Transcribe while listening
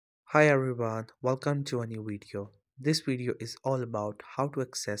Hi everyone, welcome to a new video. This video is all about how to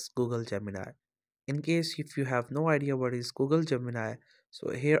access Google Gemini. In case if you have no idea what is Google Gemini,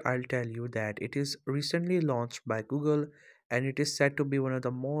 so here I'll tell you that it is recently launched by Google and it is said to be one of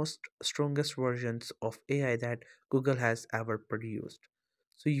the most strongest versions of AI that Google has ever produced.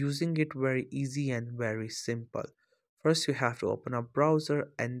 So using it very easy and very simple. First you have to open a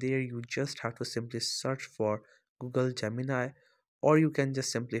browser and there you just have to simply search for Google Gemini, or you can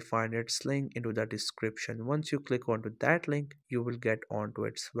just simply find its link into the description. Once you click onto that link, you will get onto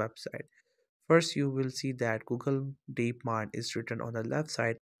its website. First, you will see that Google DeepMind is written on the left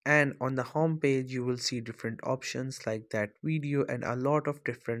side, and on the home page, you will see different options like that video and a lot of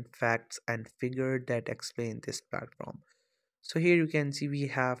different facts and figures that explain this platform. So here you can see we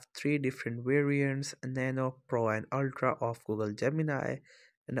have three different variants: Nano, Pro and Ultra of Google Gemini,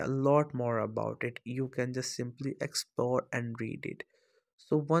 and a lot more about it. You can just simply explore and read it.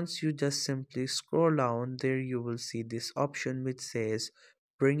 So once you just simply scroll down, there you will see this option which says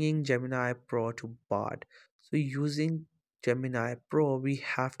bringing Gemini Pro to Bard. So using Gemini Pro, we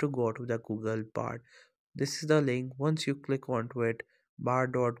have to go to the Google Bard. This is the link. Once you click onto it,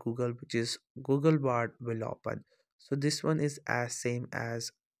 bar.google, which is Google Bard, will open. So this one is as same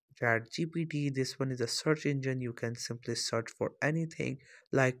as ChatGPT. This one is a search engine. You can simply search for anything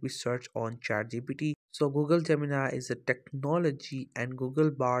like we search on ChatGPT. So Google Gemini is a technology and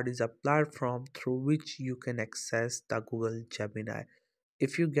Google Bard is a platform through which you can access the Google Gemini.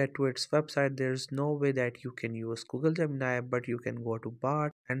 If you get to its website, there's no way that you can use Google Gemini, but you can go to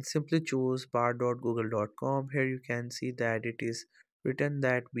Bard and simply choose bard.google.com. Here you can see that it is written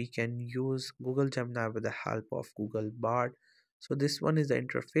that we can use Google Gemini with the help of Google Bard. So this one is the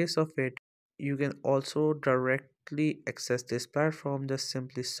interface of it. You can also directly access this platform. Just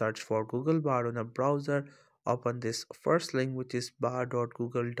simply search for Google Bard on a browser. Open this first link, which is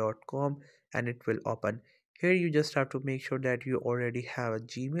bar.google.com, and it will open. Here you just have to make sure that you already have a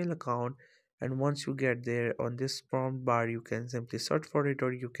Gmail account, and once you get there on this prompt bar, you can simply search for it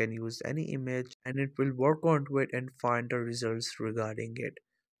or you can use any image and it will work onto it and find the results regarding it.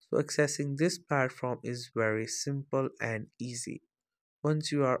 So accessing this platform is very simple and easy. Once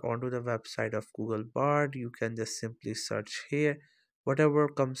you are onto the website of Google Bard, you can just simply search here. Whatever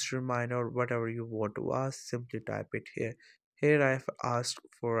comes to your mind or whatever you want to ask, simply type it here. Here I have asked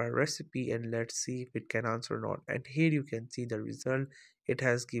for a recipe and let's see if it can answer or not. And here you can see the result. It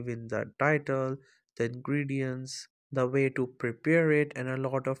has given the title, the ingredients, the way to prepare it, and a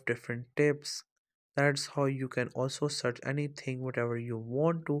lot of different tips. That's how you can also search anything, whatever you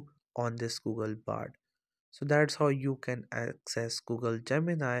want to on this Google Bard. So that's how you can access Google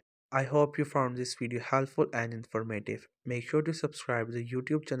Gemini. I hope you found this video helpful and informative. Make sure to subscribe to the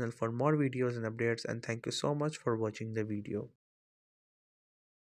YouTube channel for more videos and updates, and thank you so much for watching the video.